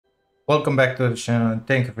Welcome back to the channel and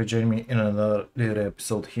thank you for joining me in another little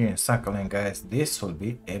episode here in Sunkenland, guys. This will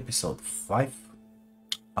be episode 5.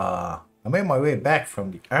 I made my way back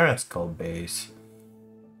from the Iron Skull base.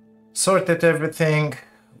 Sorted everything.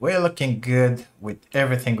 We're looking good with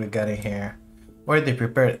everything we got in here. Already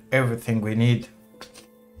prepared everything we need.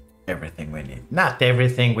 Everything we need. Not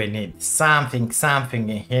everything we need. Something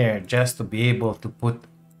in here just to be able to put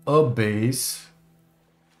a base.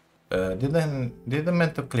 Didn't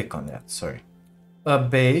meant to click on that, sorry. A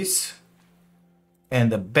base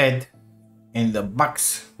and a bed in the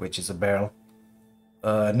box, which is a barrel,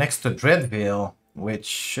 next to Dreadville, which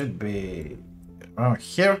should be around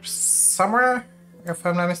here somewhere, if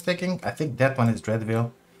I'm not mistaken. I think that one is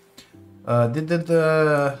Dreadville.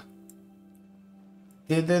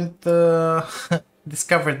 Didn't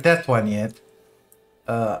discover that one yet.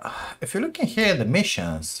 If you're looking here at the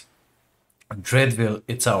missions, Dreadville,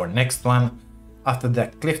 it's our next one. After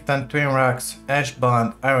that, Clifton, Twin Rocks, Ash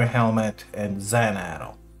Bond, Iron Helmet, and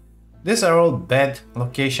Xanado. These are all bad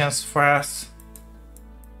locations for us.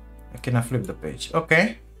 I cannot flip the page.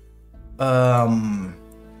 Okay.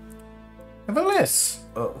 Nevertheless,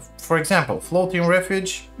 for example, Floating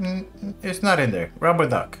Refuge is not in there. Rubber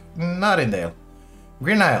Duck, not in there.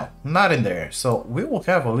 Green Isle, not in there. So we will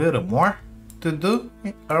have a little more to do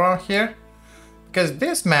around here, because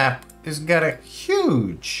this map is got a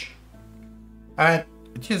huge. It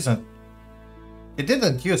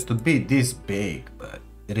didn't used to be this big, but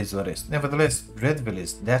it is what it is. Nevertheless, Dreadville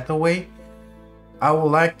is that away. I would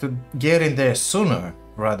like to get in there sooner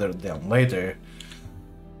rather than later,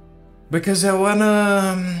 because I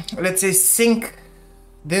wanna, let's say, sync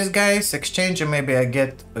these guys, exchange, and maybe I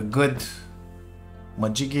get a good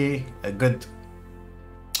majiggy, a good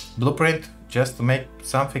blueprint just to make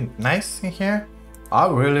something nice in here. I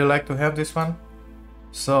really like to have this one.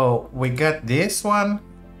 So we got this one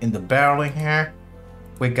in the barrel in here.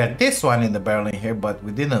 We got this one in the barrel in here, but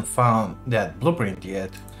we didn't found that blueprint yet.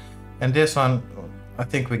 And this one, I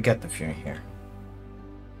think we got the few in here.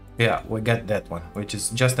 Yeah, we got that one, which is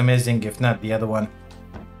just amazing, if not the other one.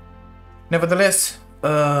 Nevertheless,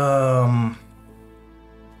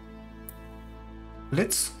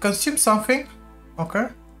 let's consume something. Okay.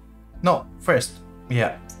 No, first,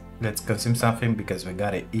 yeah. Let's consume something because we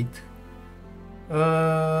gotta eat.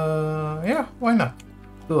 Yeah, why not?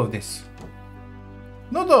 2 of this.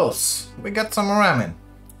 Noodles! We got some ramen.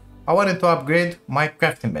 I wanted to upgrade my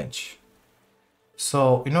crafting bench.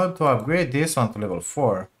 So, in order to upgrade this one to level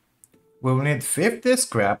 4, we will need 50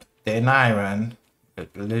 scrap, 10 iron.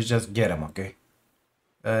 Let's just get them, okay?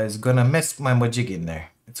 It's gonna mess my mojig in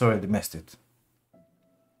there. It's already messed it.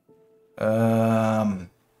 Yeah,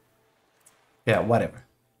 whatever.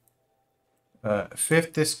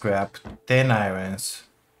 50 scrap, 10 irons.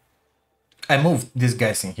 I moved these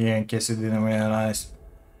guys in here in case you didn't realize.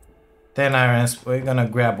 10 irons, we're gonna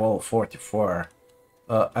grab all 44.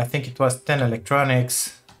 I think it was 10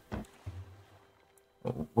 electronics.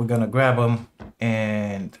 We're gonna grab them.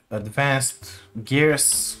 And advanced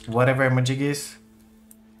gears, whatever majig is.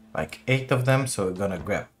 Like 8 of them, so we're gonna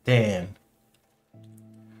grab 10.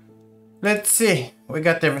 Let's see, we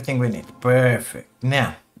got everything we need. Perfect.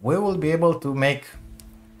 Now, we will be able to make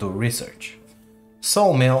the research.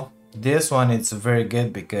 Sawmill, this one is very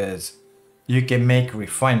good because you can make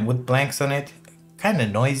refined wood planks on it. Kind of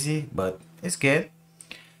noisy, but it's good.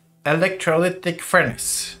 Electrolytic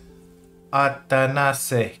furnace.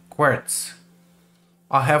 Atanase quartz.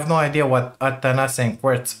 I have no idea what Atanase and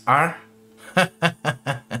quartz are.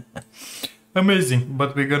 Amazing,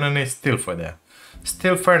 but we're gonna need steel for that.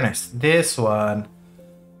 Steel furnace, this one.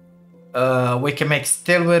 We can make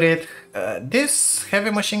steel with it. This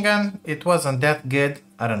heavy machine gun, it wasn't that good.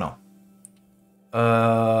 I don't know.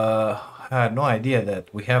 I had no idea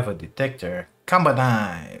that we have a detector. Combat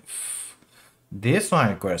knife. This one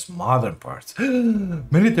requires modern parts.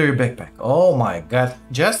 Military backpack. Oh my god.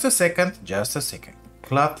 Just a second.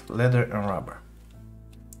 Cloth, leather, and rubber.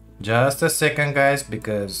 Just a second, guys,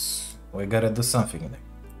 because we gotta do something in there.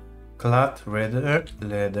 Cloth,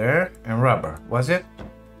 leather, and rubber. Was it?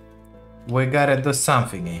 We gotta do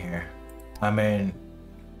something in here. I mean,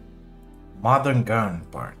 modern gun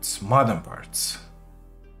parts, modern parts.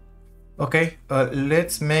 Okay,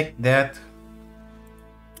 let's make that.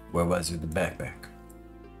 Where was it? The backpack.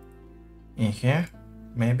 In here,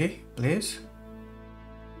 maybe, please.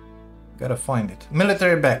 Gotta find it.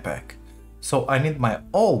 Military backpack. So I need my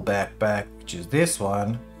old backpack, which is this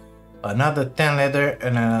one. Another 10 leather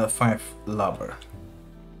and another 5 rubber.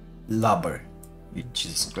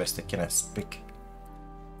 Jesus Christ, I cannot speak.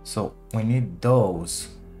 So we need those.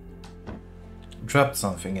 Drop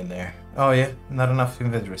something in there. Oh yeah, not enough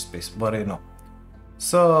inventory space, but I know.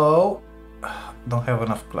 So, don't have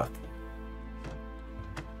enough cloth.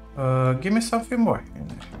 Give me something more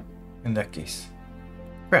in that case.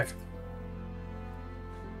 Craft.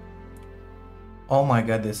 Oh my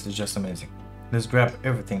god, this is just amazing. Let's grab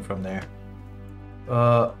everything from there.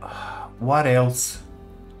 What else?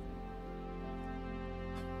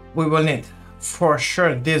 We will need for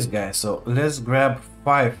sure this guy, so let's grab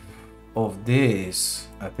 5 of these.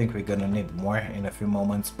 I think we're gonna need more in a few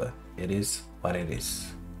moments, but it is what it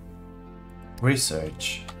is.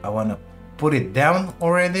 Research. I wanna put it down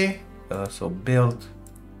already. So build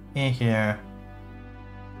in here.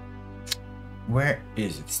 Where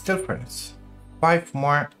is it? Still furnace. 5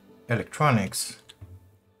 more electronics.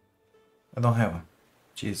 I don't have them.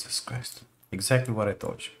 Jesus Christ. Exactly what I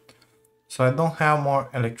told you. So I don't have more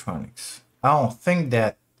electronics. I don't think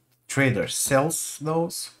that trader sells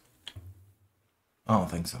those. I don't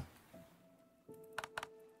think so.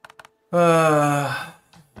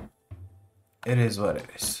 It is what it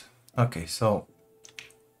is. Okay, so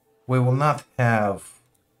we will not have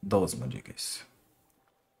those magicas.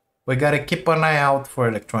 We gotta keep an eye out for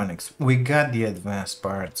electronics. We got the advanced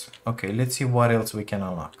parts. Okay, let's see what else we can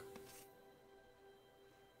unlock.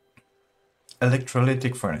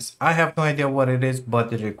 Electrolytic furnace. I have no idea what it is,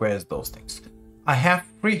 but it requires those things. I have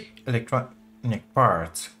 3 electronic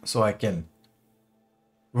parts, so I can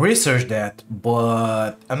research that,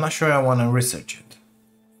 but I'm not sure I want to research it.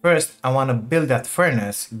 First, I want to build that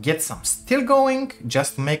furnace, get some steel going,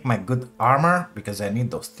 just to make my good armor, because I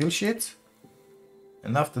need those steel sheets.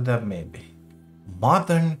 And after that, maybe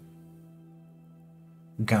modern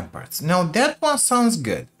gun parts. Now that one sounds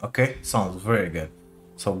good. Okay, sounds very good.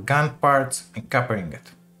 So gun parts and copper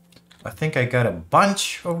ingot. I think I got a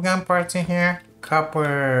bunch of gun parts in here.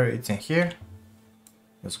 Copper, it's in here.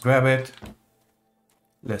 Let's grab it.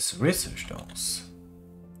 Let's research those.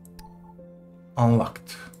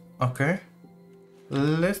 Unlocked. Okay.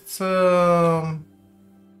 Let's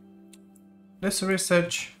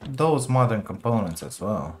research those modern components as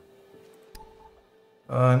well.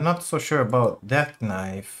 Not so sure about that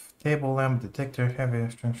knife. Table lamp, detector, heavy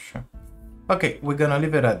structure. Okay, we're gonna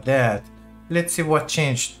leave it at that. Let's see what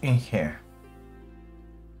changed in here.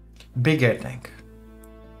 Big air tank.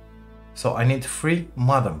 So I need 3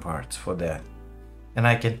 modern parts for that. And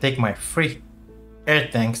I can take my 3 air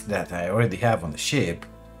tanks that I already have on the ship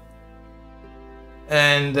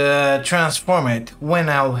and transform it when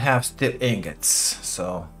I'll have steel ingots.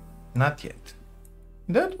 So, not yet.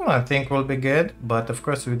 That one I think will be good, but of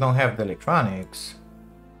course we don't have the electronics.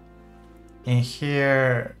 In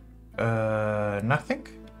here, nothing?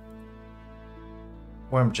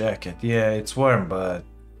 Warm jacket, yeah, it's warm, but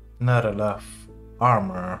not enough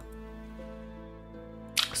armor.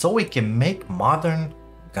 So we can make modern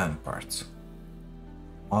gun parts.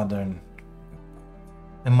 Modern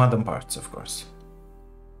parts, of course.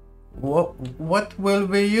 What will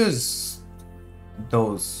we use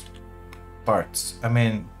those parts? I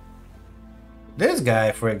mean, this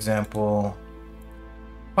guy, for example,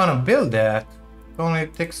 wanna build that, only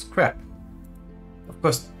takes scrap. Of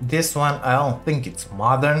course, this one I don't think it's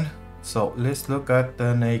modern, so let's look at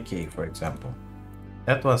an AK, for example.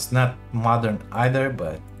 That was not modern either,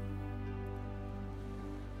 but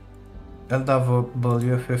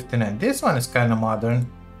LW59. This one is kind of modern,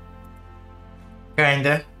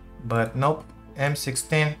 kinda, but nope.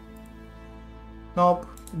 M16, nope,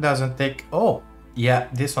 doesn't take. Oh yeah,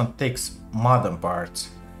 this one takes modern parts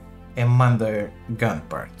and modern gun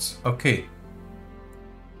parts. Okay.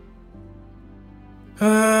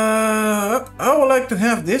 I would like to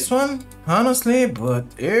have this one, honestly, but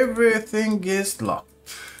everything is locked.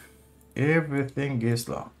 Everything is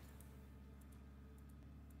locked.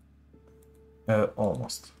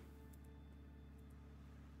 Almost.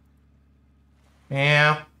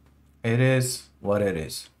 Yeah, it is what it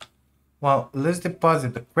is. Well, let's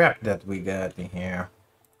deposit the crap that we got in here.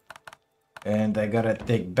 And I gotta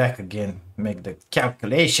take back again, make the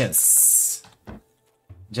calculations.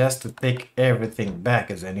 Just to take everything back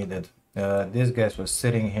as I needed. This guy was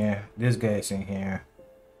sitting here, this guy is in here.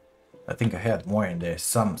 I think I had more in there,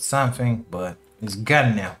 something, but it's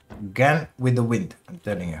gone now. Gone with the wind, I'm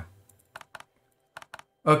telling you.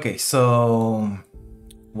 Okay, so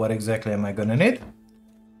what exactly am I gonna need?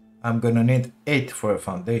 I'm gonna need 8 for a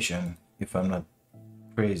foundation, if I'm not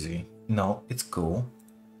crazy. No, it's cool.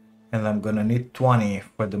 And I'm gonna need 20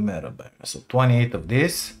 for the metal barrier. So 28 of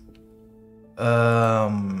this.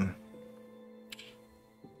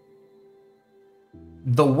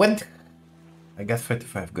 The wood, I got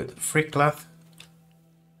 35, good. Free cloth.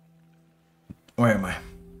 Where am I?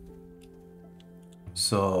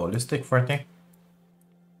 So let's take 40.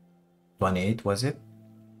 28 was it?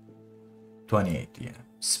 28, yeah.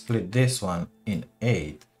 Split this one in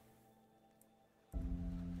 8.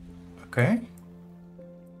 Okay.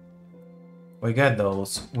 We got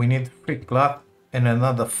those. We need 3 cloth and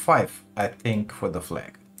another 5, I think, for the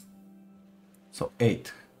flag. So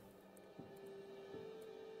 8.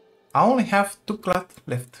 I only have 2 cloth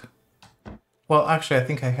left. Well, actually, I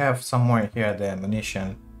think I have somewhere here the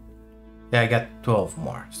ammunition. Yeah, I got 12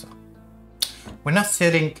 more, so we're not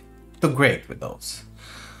sitting too great with those.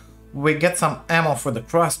 We get some ammo for the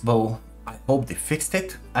crossbow. I hope they fixed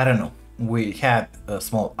it. I don't know. We had a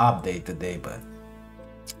small update today, but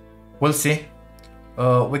we'll see.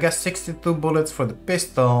 We got 62 bullets for the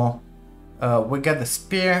pistol. We got the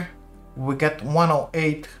spear. We got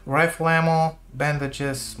 108 rifle ammo,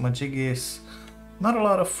 bandages, majigis. Not a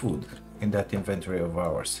lot of food in that inventory of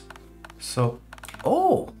ours. So,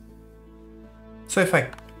 oh! So if I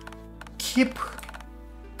keep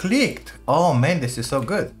clicked, oh man, this is so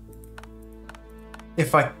good.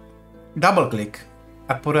 If I double click,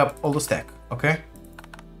 I put up all the stack, okay?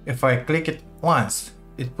 If I click it once,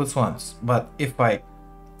 it puts once. But if I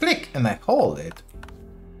click and I hold it,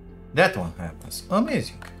 that one happens.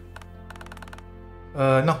 Amazing.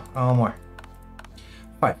 No, more.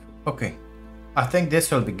 5. Okay. I think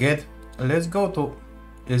this will be good. Let's go to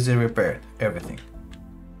easy repaired everything.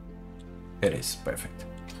 It is perfect.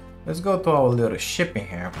 Let's go to our little shipping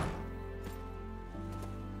here.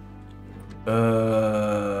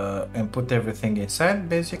 And put everything inside.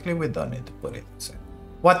 Basically, we don't need to put it inside.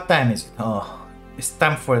 What time is it? Oh, it's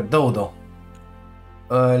time for a dodo.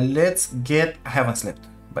 Let's get... I haven't slept,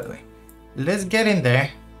 by the way. Let's get in there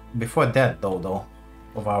before that dodo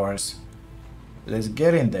of ours. Let's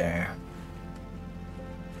get in there.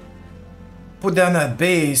 Put down a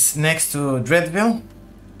base next to Dreadville.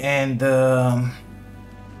 And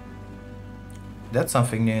that's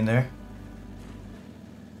something new in there.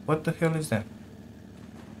 What the hell is that?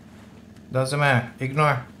 Doesn't matter.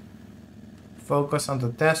 Ignore. Focus on the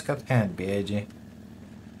task at hand, BAG.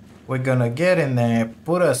 We're gonna get in there,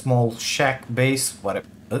 put a small shack base, what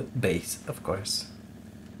a base, of course.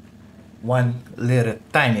 One little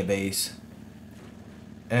tiny base.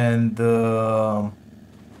 And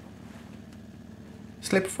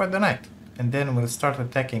sleep for the night. And then we'll start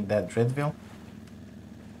attacking that Dreadville.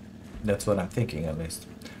 That's what I'm thinking, at least.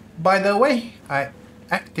 By the way, I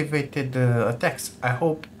activated the attacks. I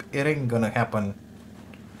hope it ain't gonna happen.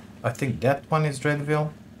 I think that one is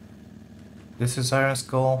Dreadville. This is Iron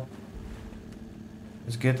Skull.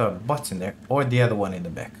 Let's get our butts in there. Or the other one in the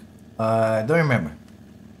back. I don't remember.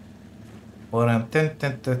 But I'm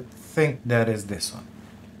tempted to think that is this one.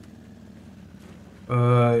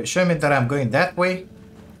 Show me that I'm going that way.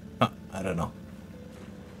 I don't know.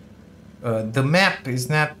 The map is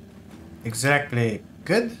not exactly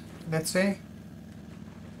good, let's say.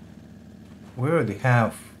 We already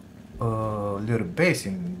have a little base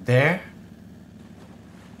in there.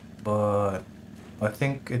 But I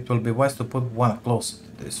think it will be wise to put one closer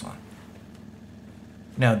to this one.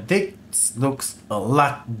 Now this looks a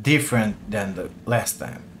lot different than the last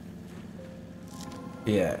time.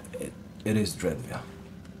 Yeah, it is Dreadville.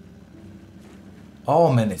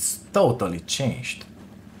 Oh man, it's totally changed.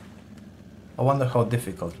 I wonder how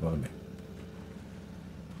difficult it will be.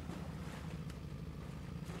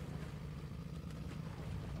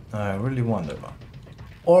 I really wonder about.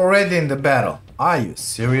 Already in the battle. Are you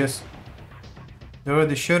serious? You're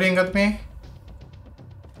already shooting at me?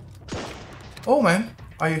 Oh man,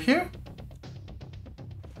 are you here?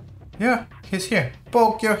 Yeah, he's here.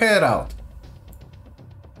 Poke your head out.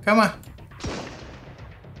 Come on.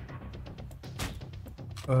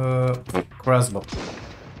 Crossbow.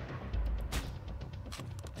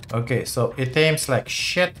 Okay, so it aims like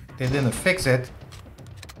shit. They didn't fix it.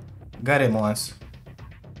 Got him once.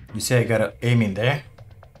 You say I gotta aim in there?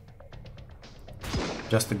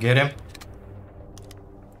 Just to get him.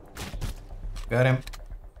 Got him.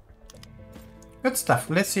 Good stuff.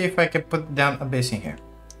 Let's see if I can put down a base in here.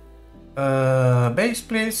 Base,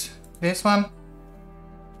 please. This one.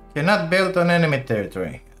 Cannot build on enemy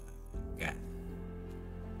territory. Yeah.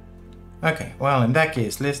 Okay, well, in that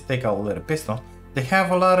case, let's take our little pistol. They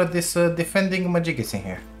have a lot of this defending majigis in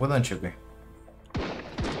here. Wouldn't you agree?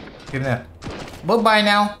 Give me that. Bye-bye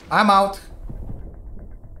now. I'm out.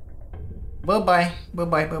 Bye-bye.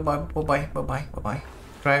 Bye-bye. Bye-bye. Bye-bye. Bye-bye. Bye-bye.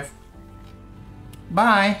 Drive.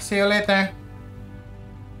 Bye. See you later.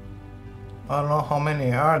 I don't know how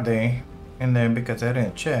many are they in there because I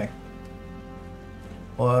didn't check.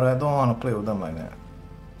 But I don't want to play with them like that.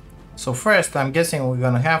 So first, I'm guessing we're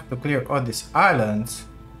gonna have to clear all these islands.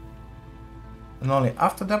 And only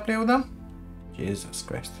after that play with them? Jesus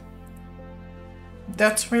Christ.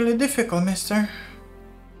 That's really difficult, mister.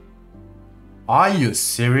 Are you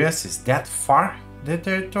serious? Is that far, the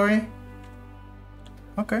territory?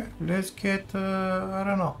 Okay, let's get, I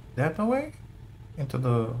don't know, that away? Into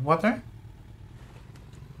the water?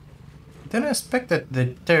 Didn't expect that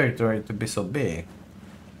the territory to be so big.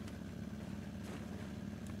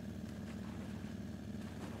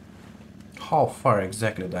 How far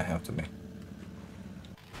exactly do I have to be?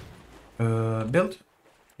 Build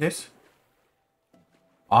this?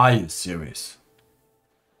 Are you serious?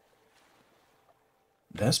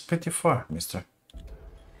 That's pretty far, mister.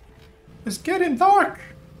 It's getting dark!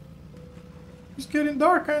 It's getting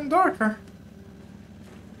darker and darker.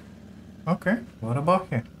 Okay, what about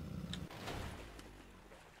here?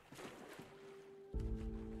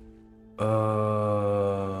 I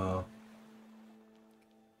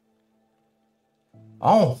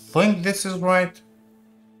don't think this is right.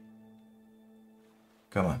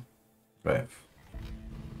 Come on, Rev.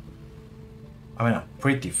 I mean, I'm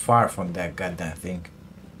pretty far from that goddamn thing.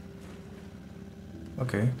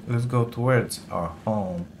 Okay, let's go towards our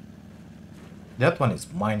home. That one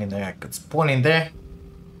is mine in there. I could spawn in there.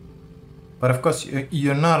 But of course,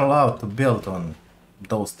 you're not allowed to build on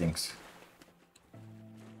those things.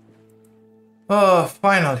 Oh,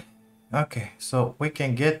 finally. Okay, so we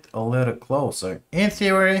can get a little closer. In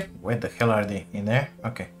theory, where the hell are they? In there?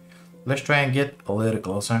 Okay. Let's try and get a little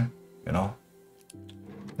closer, you know.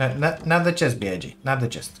 Not the chest, BIG. Not the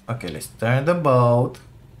chest. Okay, let's turn the boat.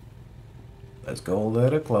 Let's go a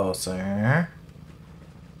little closer.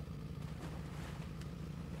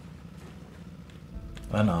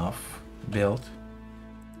 Enough. Build.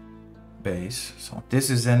 Base. So this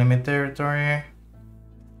is enemy territory.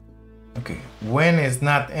 Okay, when is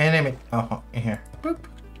not enemy? Oh, in here. Boop.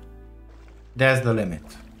 That's the limit.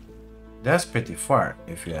 That's pretty far,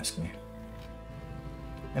 if you ask me.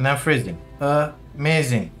 And I'm freezing.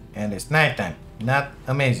 Amazing. And it's nighttime. Not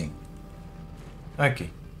amazing.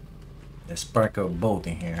 Okay. Let's park our boat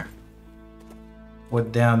in here.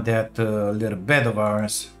 Put down that little bed of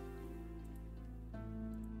ours.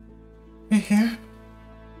 In here.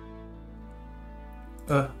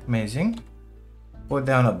 Amazing. Put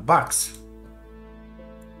down a box.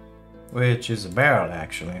 Which is a barrel,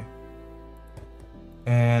 actually.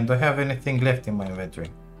 And do I have anything left in my inventory?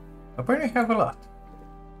 Apparently I have a lot.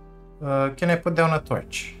 Can I put down a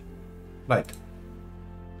torch? Light.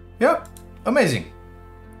 Yep, amazing.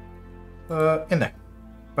 In there.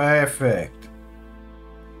 Perfect.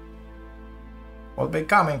 We'll be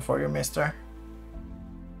coming for you, mister.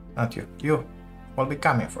 Not you. You. We'll be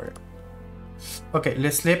coming for you. Okay,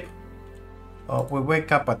 let's sleep. We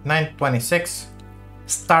wake up at 9:26.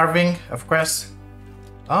 Starving, of course.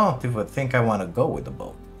 I don't even think I want to go with the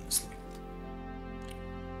boat.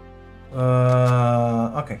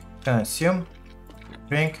 Okay. Consume.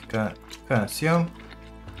 Drink. Consume.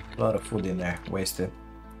 A lot of food in there. Wasted.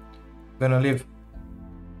 Gonna leave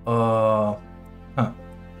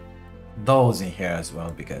those in here as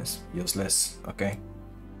well because useless. Okay.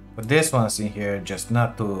 But this one's in here just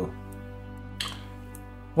not to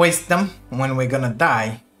waste them when we're gonna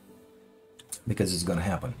die, because it's gonna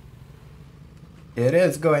happen. It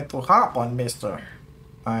is going to happen, mister.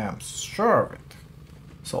 I am sure of it.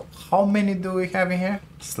 So how many do we have in here?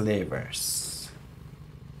 Slavers.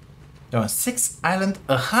 There are 6 islands,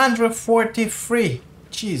 143.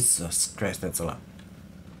 Jesus Christ, that's a lot.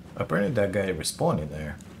 Apparently that guy respawned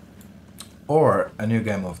there. Or a new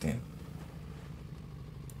guy moved in.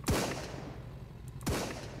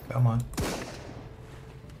 Come on.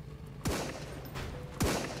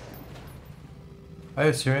 Are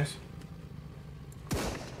you serious?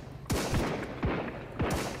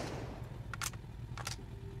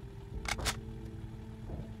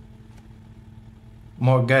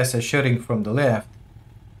 More guys are shooting from the left.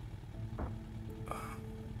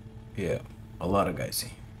 Yeah, a lot of guys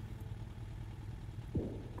here.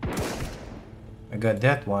 I got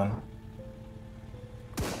that one.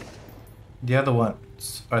 The other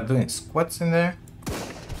ones are doing squats in there.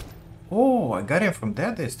 Oh, I got him from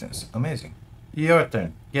that distance. Amazing. Your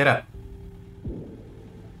turn. Get up.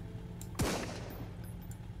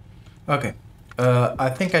 Okay. I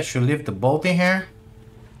think I should leave the boat in here.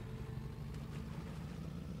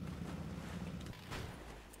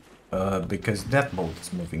 Because that boat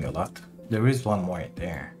is moving a lot. There is one more in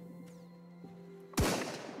there.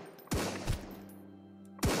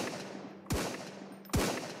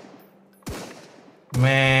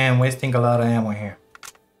 Man, wasting a lot of ammo here.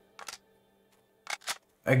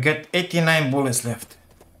 I got 89 bullets left.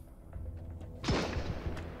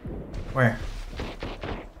 Where?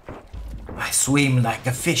 I swim like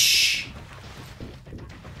a fish.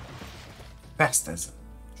 Fast as a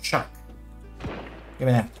shark. Give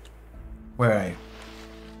me that. Where are you?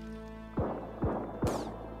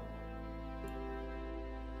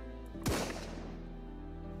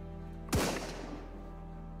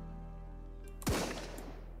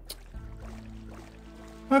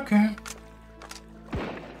 Okay.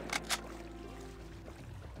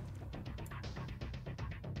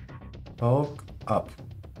 Poke up.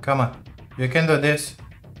 Come on. You can do this.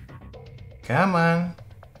 Come on.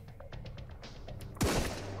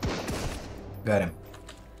 Got him.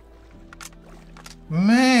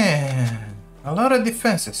 Man, a lot of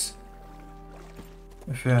defenses,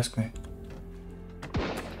 if you ask me.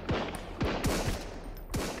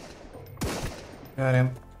 Got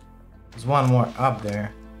him. There's one more up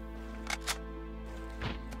there.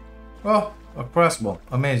 Oh, a crossbow.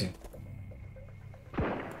 Amazing.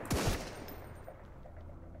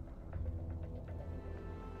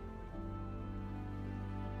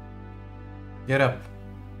 Get up.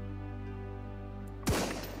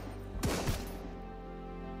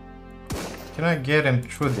 Can I get him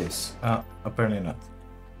through this? Apparently not.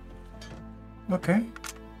 Okay.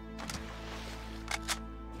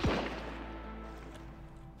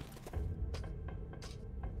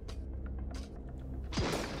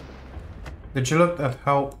 Did you look at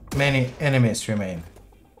how many enemies remain?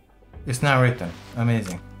 It's not written.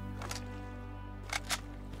 Amazing.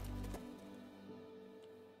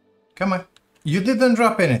 Come on. You didn't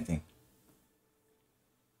drop anything.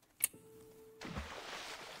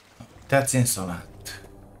 That's insolent.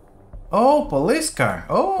 Oh, police car.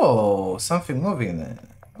 Oh, something moving there.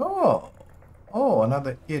 Oh,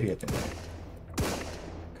 another idiot in there.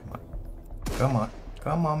 Come on. Come on.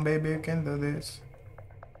 Come on, baby. You can do this.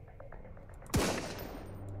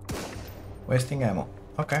 Wasting ammo.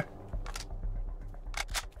 Okay.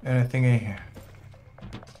 Anything in here?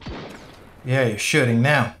 Yeah, you're shooting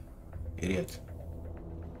now. Idiot.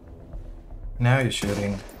 Now you're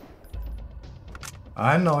shooting.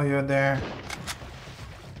 I know you're there.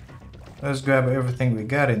 Let's grab everything we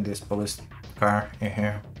got in this police car in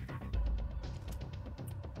here.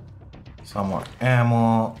 Some more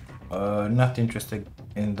ammo. Not interested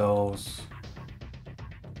in those.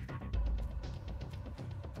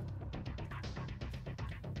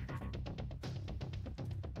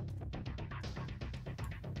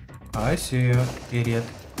 I see you, idiot.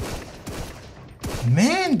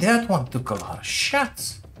 Man, that one took a lot of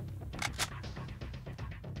shots.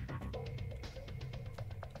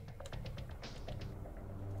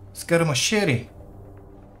 He's got a machete.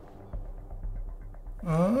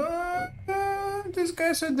 These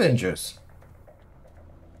guys are dangerous.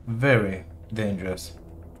 Very dangerous.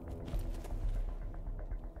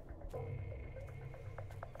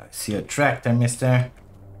 I see a tractor, mister.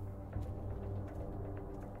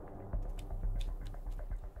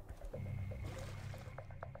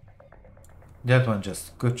 That one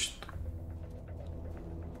just scooched.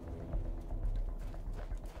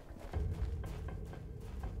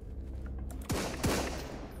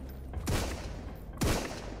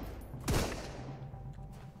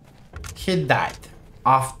 He died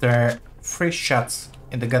after 3 shots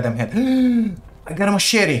in the goddamn head. I got a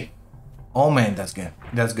machete. Oh man, that's good.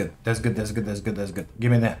 That's good. That's good. That's good. That's good. That's good.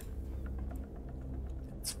 Give me that.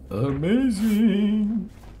 It's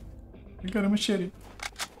amazing. I got a machete.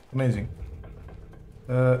 Amazing.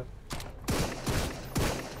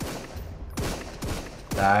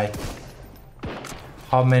 Die.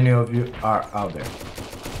 How many of you are out there?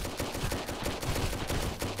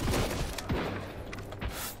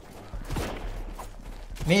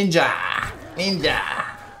 Ninja! Ninja!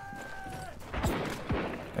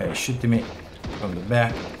 Hey, shoot me from the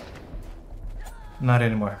back. Not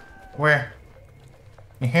anymore. Where?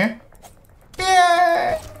 In here?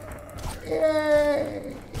 Yay!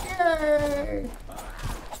 Yay! Yay!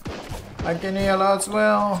 I can heal as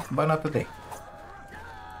well, but not today.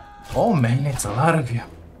 Oh man, it's a lot of you.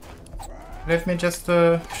 Let me just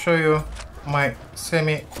show you my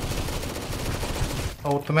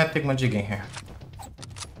semi-automatic majigging here.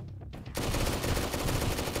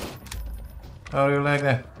 How do you like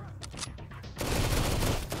that?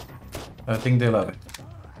 I think they love it.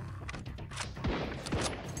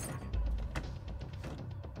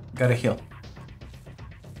 Gotta heal.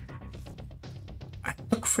 I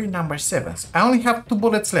took 3 number 7s. I only have 2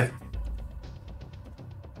 bullets left.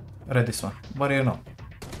 Read this one. What do you know?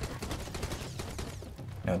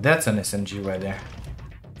 Now that's an SMG right there.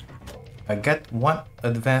 I got 1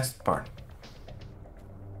 advanced part.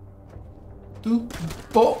 2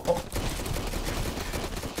 oh.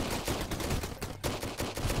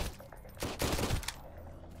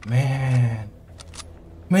 Man.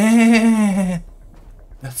 Man,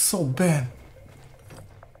 that's so bad.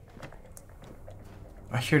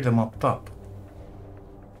 I hear them up top.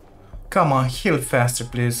 Come on, heal faster,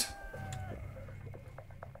 please.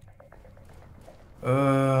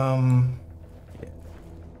 I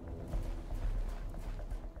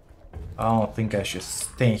don't think I should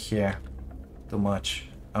stay here too much.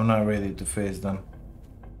 I'm not ready to face them.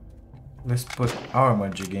 Let's put our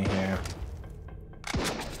magic in here.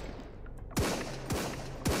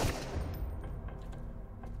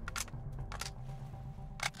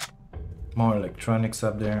 More electronics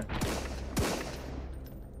up there.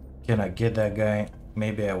 Can I get that guy?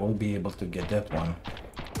 Maybe I will be able to get that one.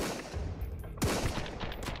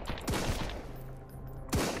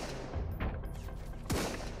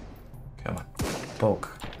 Come on,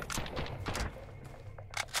 poke.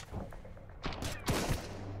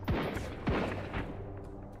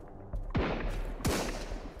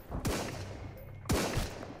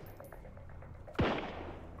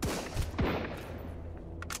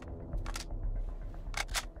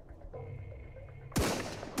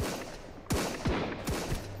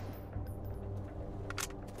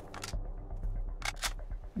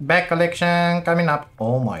 Back collection coming up.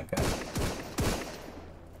 Oh my god.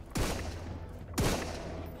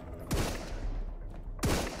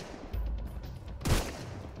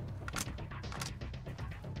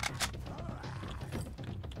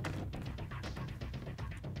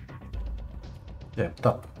 Yeah,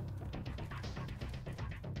 top.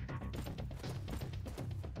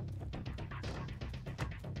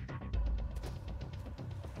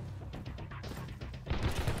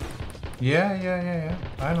 Yeah.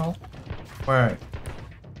 I know. Where?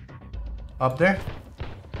 Up there?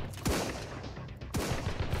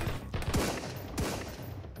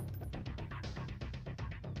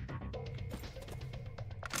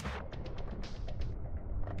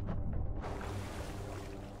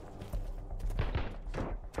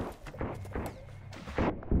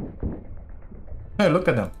 Hey, look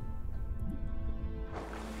at them.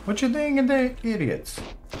 What you doing in there, idiots?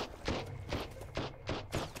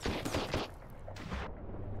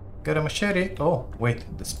 Got a machete. Oh, wait,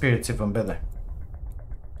 the spirit's even better.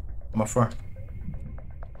 Come on, for.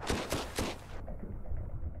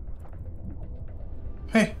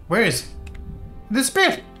 Hey, where is it? The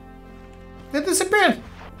spirit! They disappeared!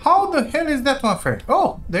 How the hell is that one fair?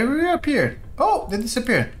 Oh, they reappeared. Oh, they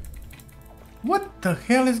disappeared. What the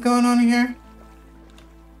hell is going on here?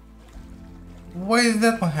 Why is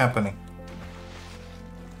that one happening?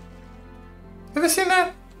 Have you seen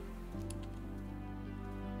that?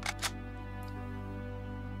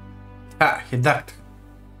 Ah, he ducked.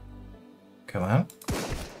 Come on.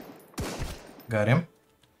 Got him.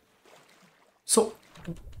 So...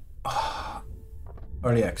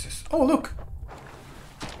 early access. Oh, look!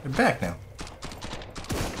 They're back now.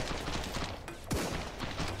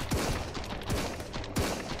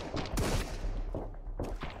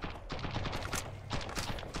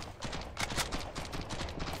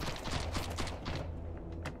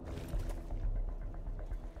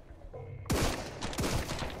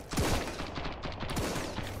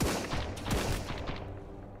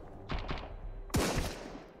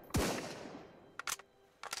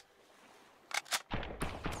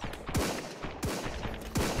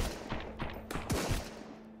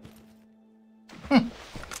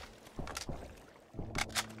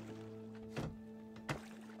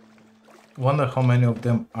 Wonder how many of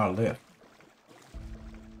them are left.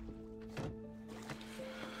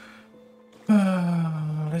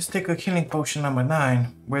 Let's take a healing potion number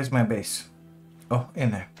 9. Where's my base? Oh, in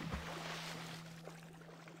there.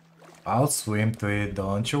 I'll swim to it,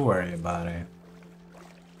 don't you worry about it.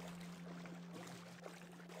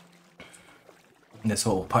 Let's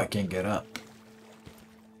hope I can get up.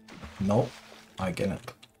 Nope, I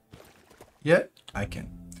cannot. Yeah, I can.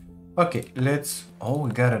 Okay, let's... Oh,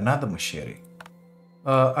 we got another machete.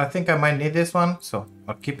 I think I might need this one, so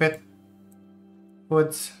I'll keep it.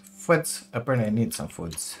 Foods. Apparently I need some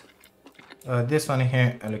foods. This one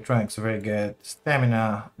here, electronics, very good.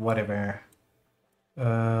 Stamina, whatever.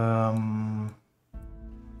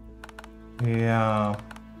 Yeah.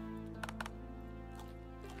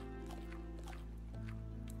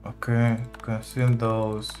 Okay, consume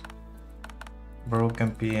those.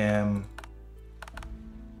 Broken PM.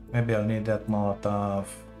 Maybe I'll need that Molotov.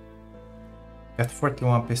 Got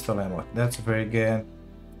 41 pistol ammo. That's very good.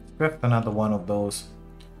 Let's craft another one of those.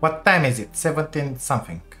 What time is it? 17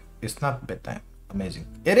 something. It's not bedtime. Amazing.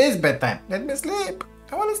 It is bedtime. Let me sleep.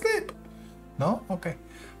 I want to sleep. No? Okay.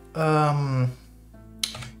 Can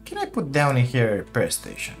I put down in here a repair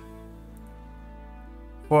station?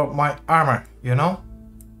 For my armor, you know?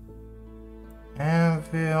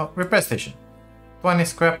 Anvil. Repair station. 20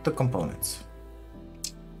 scrap to components.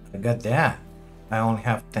 I got that. I only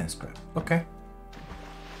have 10 scrap. Okay.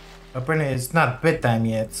 Apparently it's not bedtime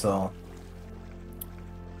yet, so...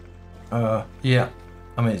 yeah.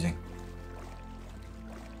 Amazing.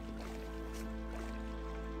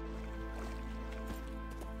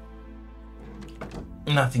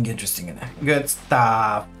 Nothing interesting in there. Good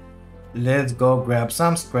stuff. Let's go grab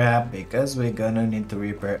some scrap because we're gonna need to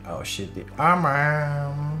repair our shitty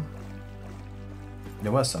armor.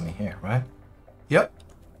 There was some in here, right? Yep.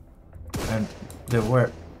 And there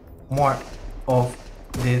were more of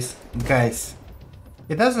these guys.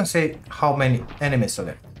 It doesn't say how many enemies are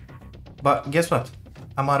there. But guess what?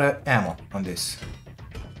 I'm out of ammo on this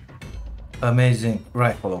amazing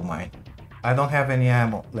rifle of mine. I don't have any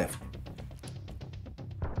ammo left.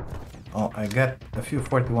 Oh, I got a few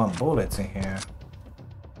 41 bullets in here.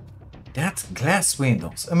 That's glass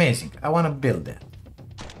windows. Amazing. I want to build that.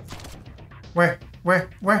 Where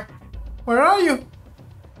are you?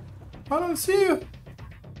 I don't see you.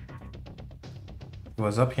 It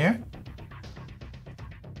was up here?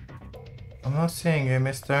 I'm not seeing you,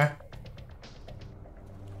 mister.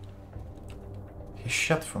 He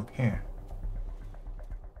shot from here.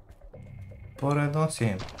 But I don't see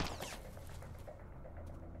him.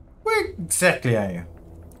 Where exactly are you?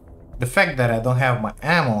 The fact that I don't have my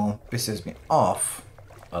ammo pisses me off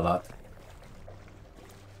a lot.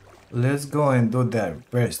 Let's go and do that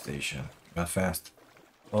repair station real fast.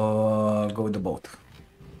 Or go with the boat.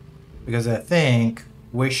 Because I think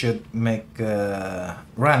we should make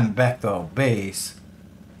run back to our base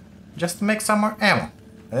just to make some more ammo.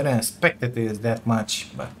 I didn't expect it is that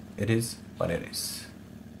much, but it is what it is.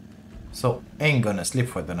 So ain't gonna sleep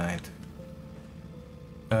for the night.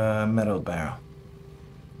 Metal barrel.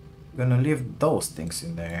 Gonna leave those things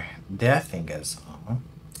in there. That thing is on.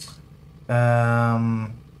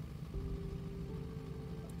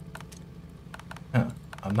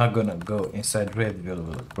 I'm not gonna go inside Dreadville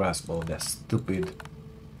with a crossbow. That's stupid.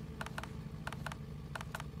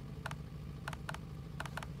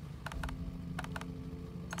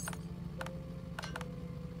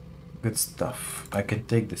 Good stuff. I can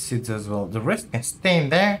take the seeds as well. The rest can stay in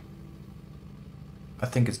there. I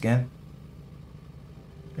think it's gone.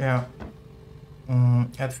 Yeah.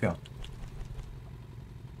 Add fuel.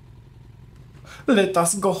 Let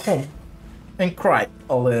us go home and cry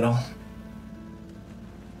a little.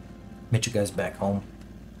 Meet you guys back home.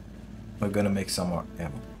 We're gonna make some more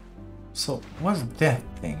ammo. So, what's that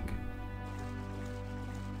thing?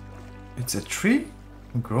 It's a tree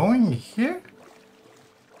growing here?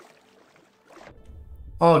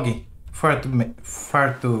 Algae. Far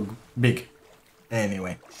too big.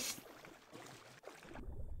 Anyway.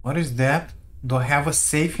 What is that? Do I have a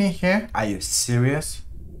safe in here? Are you serious?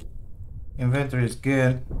 Inventory is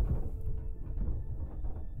good.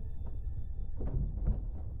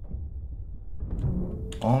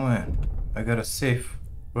 Oh man, I got a safe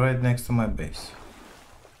right next to my base.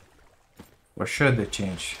 For sure they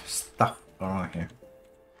change stuff around here.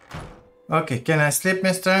 Okay, can I sleep,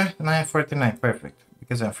 mister? 9:49, perfect.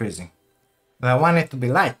 Because I'm freezing. But I want it to be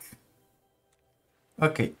light.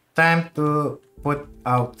 Okay, time to put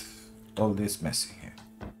out all this mess in here.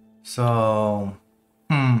 So,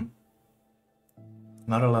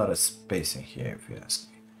 not a lot of space in here if you ask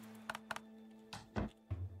me.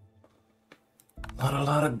 Not a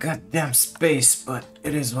lot of goddamn space, but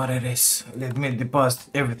it is what it is. Let me deposit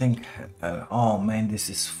everything. Oh man, this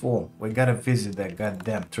is full. We gotta visit that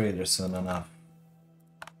goddamn trader soon enough.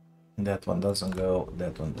 That one doesn't go,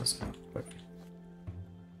 that one doesn't go. Perfect.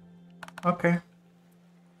 Okay.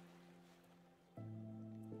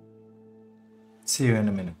 See you in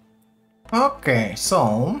a minute. Okay,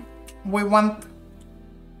 so we want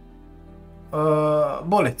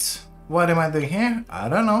bullets. What am I doing here? I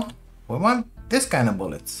don't know. We want this kind of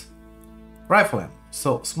bullets. Rifle ammo.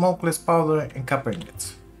 So smokeless powder and copper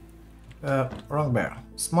ingots. Wrong barrel.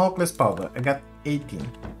 Smokeless powder. I got 18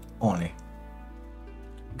 only.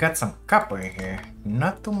 Got some copper in here.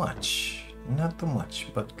 Not too much. Not too much.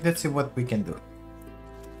 But let's see what we can do.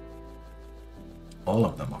 All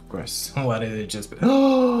of them, of course. What did it just be?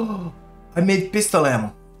 Oh! I made pistol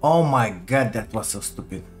ammo. Oh my god, that was so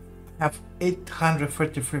stupid. I have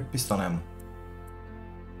 833 pistol ammo.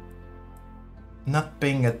 Not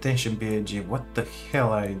paying attention, BAG. What the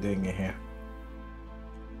hell are you doing in here?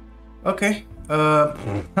 Okay. Oh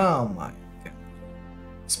my god.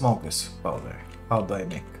 Smokeless powder. How do I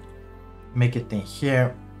make? Make it in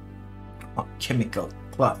here. Oh, chemical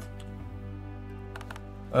cloth.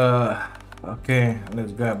 Okay,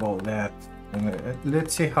 let's grab all that.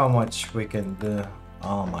 Let's see how much we can do.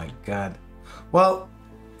 Oh my god. Well,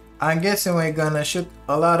 I'm guessing we're gonna shoot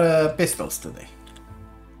a lot of pistols today.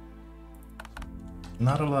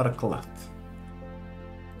 Not a lot of cloth.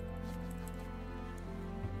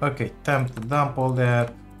 Okay, time to dump all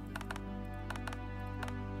that.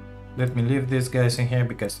 Let me leave these guys in here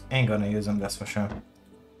because I ain't gonna use them, that's for sure.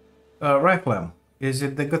 Rifle ammo. Is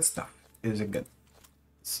it the good stuff? Is it good?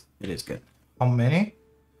 It is good. How many?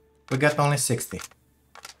 We got only 60.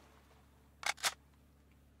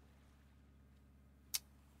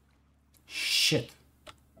 Shit.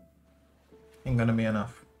 Ain't gonna be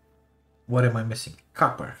enough. What am I missing?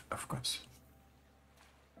 Copper, of course.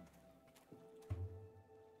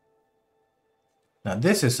 Now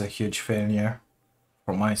this is a huge failure.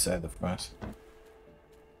 From my side, of course.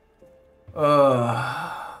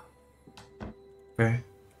 Okay.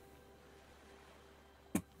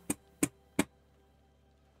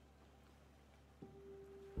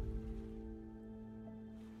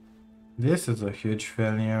 This is a huge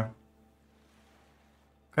failure.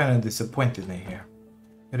 Kind of disappointed in here.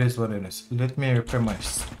 It is what it is. Let me repair my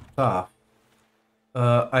stuff.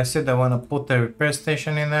 I said I want to put a repair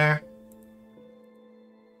station in there.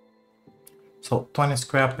 So 20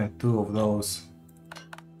 scrap and 2 of those.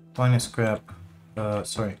 20 scrap.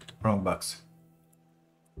 Sorry, wrong box.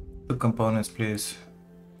 2 components, please.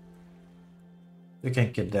 You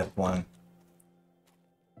can keep that one.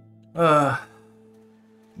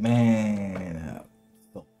 Man,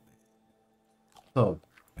 so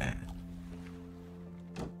bad.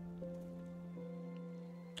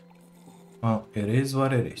 Well, it is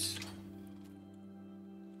what it is.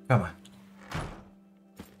 Come on.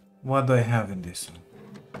 What do I have in this one?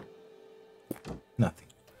 Nothing.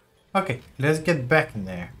 Okay, let's get back in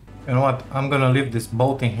there. You know what? I'm gonna leave this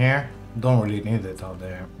boat in here. Don't really need it out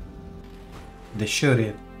there. They shoot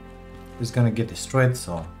it. It's gonna get destroyed,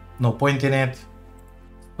 so no point in it.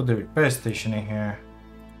 Put the repair station in here.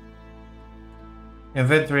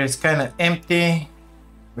 Inventory is kind of empty.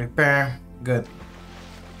 Repair, good.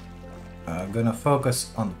 Gonna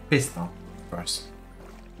focus on the pistol first.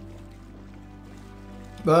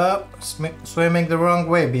 But swimming the wrong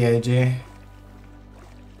way, BIG.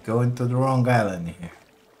 Going to the wrong island here.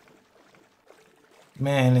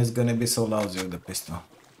 Man, it's gonna be so lousy with the pistol.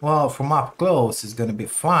 Well, from up close, it's gonna be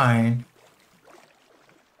fine.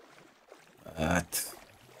 But...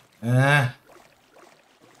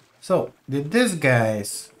 So, did these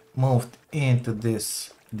guys moved into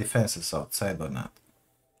this defenses outside or not?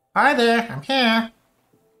 Hi there, I'm here.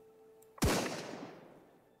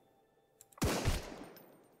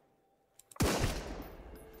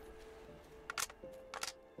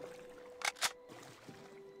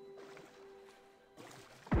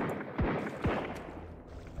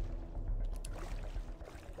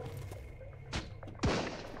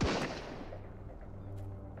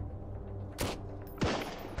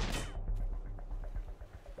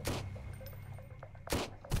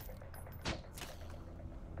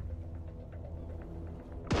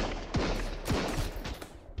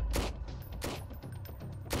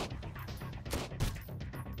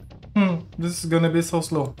 This is gonna be so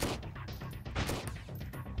slow.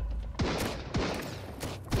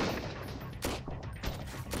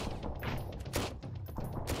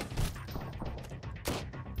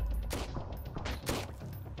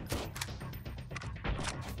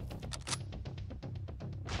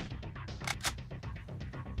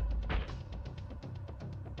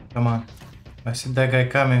 Come on. I see that guy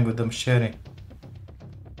coming with the machete.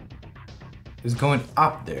 He's going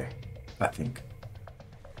up there, I think.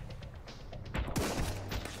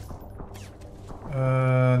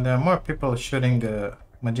 There are more people shooting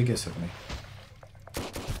Majigis at me.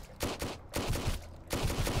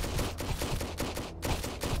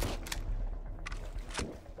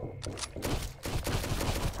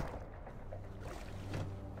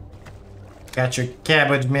 Got your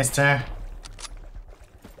cabbage, mister.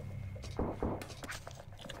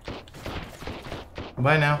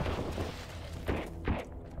 Bye now.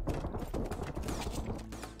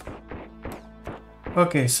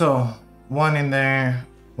 Okay, so one in there,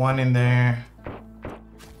 one in there,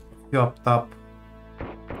 few up top.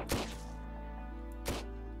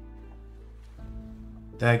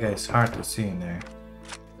 That guy's hard to see in there.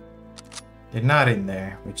 They're not in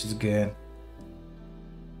there, which is good.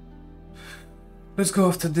 Let's go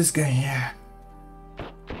after this guy here.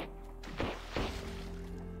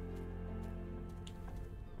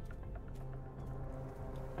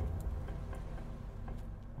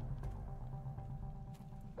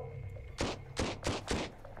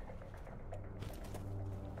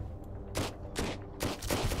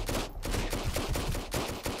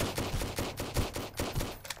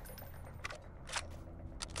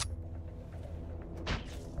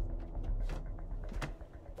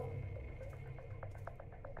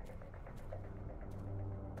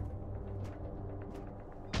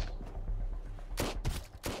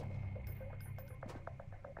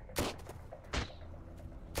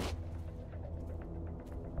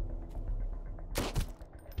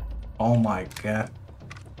 Oh my god.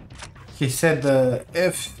 He said the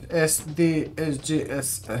FSD.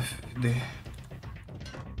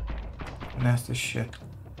 Nasty shit.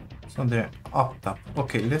 So they're up top.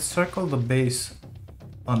 Okay, let's circle the base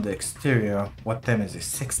on the exterior. What time is it?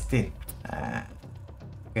 16.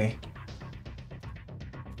 Okay.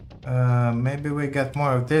 Maybe we got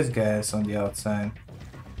more of these guys on the outside.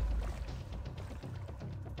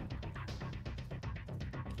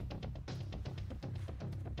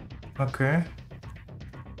 Okay.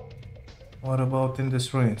 What about in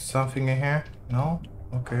this ruin? Something in here? No?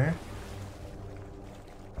 Okay.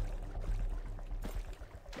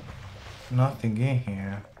 Nothing in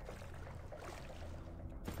here.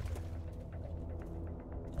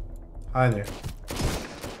 Hi there.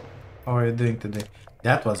 How are you doing today?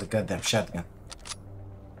 That was a goddamn shotgun.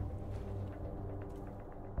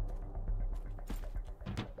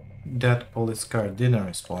 That police car didn't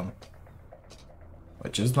respawn,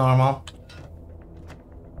 which is normal.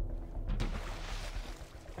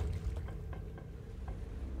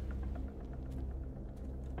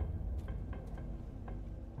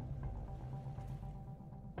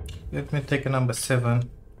 Let me take a number 7.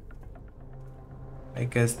 I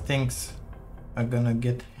guess things are gonna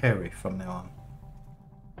get hairy from now on.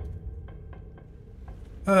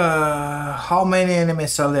 How many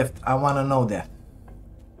enemies are left? I wanna know that.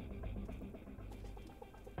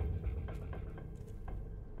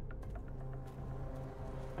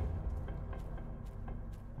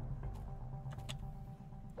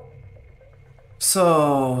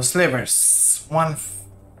 So, slavers.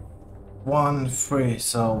 One free,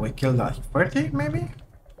 so we killed like 30 maybe?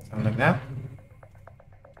 Something like that.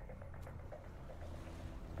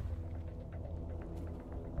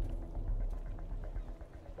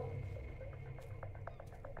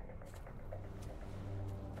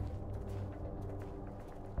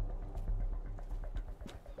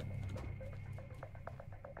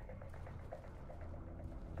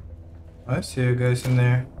 I see you guys in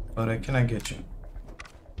there, but I cannot get you.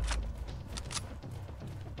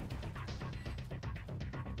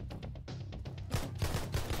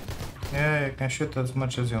 Yeah, you can shoot as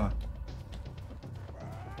much as you want.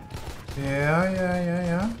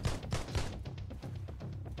 Yeah.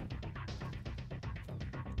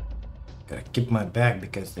 Gotta keep my back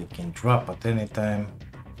because they can drop at any time.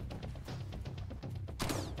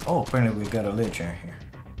 Oh, apparently we got a ledger here.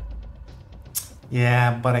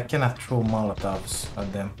 Yeah, but I cannot throw Molotovs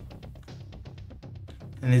at them.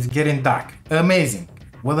 And it's getting dark. Amazing.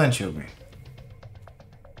 Wouldn't you agree?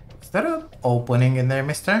 Is that an opening in there,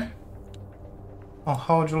 mister? Oh,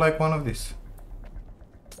 how would you like one of these?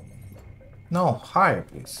 No, higher,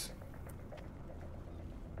 please.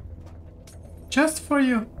 Just for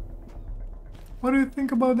you. What do you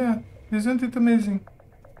think about that? Isn't it amazing?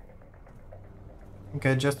 I think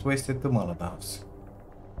I just wasted 2 Molotovs.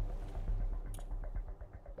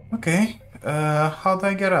 Okay, how do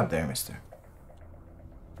I get up there, mister?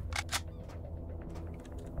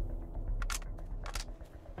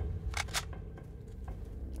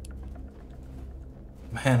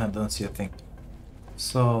 Man, I don't see a thing.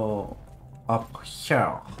 So, up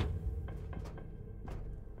here.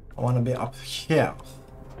 I wanna be up here.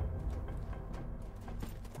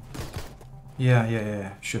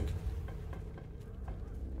 Yeah, shoot.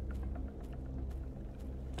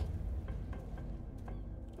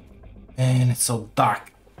 And it's so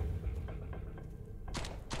dark.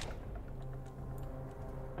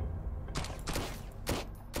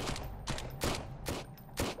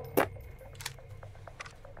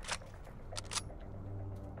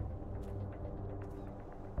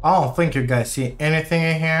 I don't think you guys see anything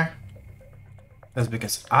in here. That's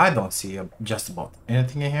because I don't see just about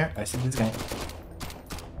anything in here. I see this guy.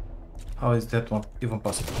 How is that one even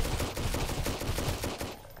possible?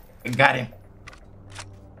 I got him.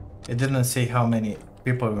 It didn't say how many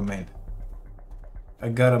people remained. I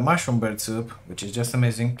got a mushroom bird soup, which is just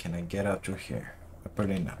amazing. Can I get out through here?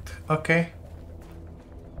 Apparently not. Okay.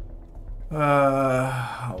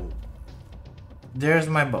 There's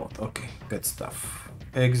my boat. Okay, good stuff.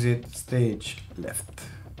 Exit stage left.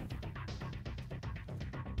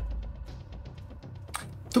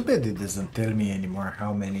 Too bad it doesn't tell me anymore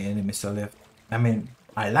how many enemies are left. I mean,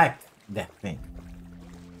 I liked that thing.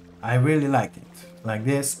 I really liked it. Like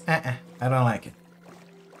this, I don't like it.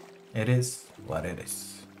 It is what it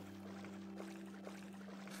is.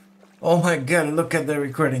 Oh my god, look at the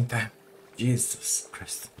recording time. Jesus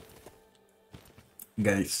Christ.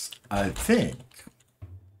 Guys, I think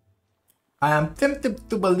I am tempted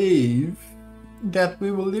to believe that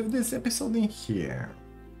we will leave this episode in here.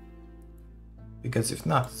 Because if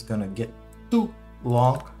not, it's gonna get too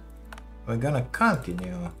long. We're gonna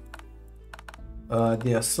continue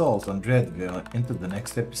the assault on Dreadville into the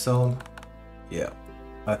next episode. Yeah,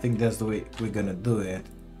 I think that's the way we're gonna do it.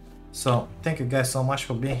 So thank you guys so much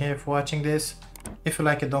for being here, for watching this. If you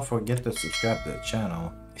like it, don't forget to subscribe to the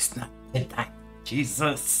channel. It's not bedtime.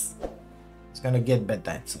 Jesus, it's gonna get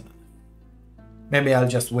bedtime soon. Maybe I'll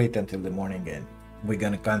just wait until the morning and we're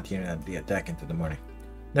gonna continue the attack into the morning.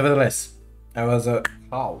 Nevertheless, I was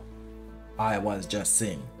just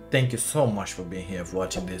saying, thank you so much for being here, for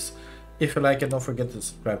watching this. If you like it, don't forget to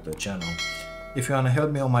subscribe to the channel. If you want to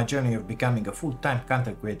help me on my journey of becoming a full-time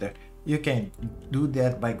content creator, you can do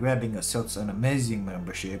that by grabbing yourself an amazing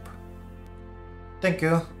membership. Thank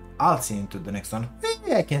you. I'll see you into the next one.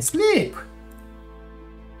 Hey, I can sleep!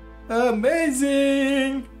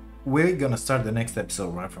 Amazing! We're gonna start the next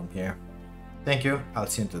episode right from here. Thank you. I'll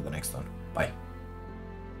see you into the next one. Bye.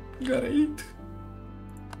 Gotta eat.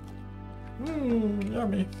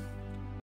 Yummy.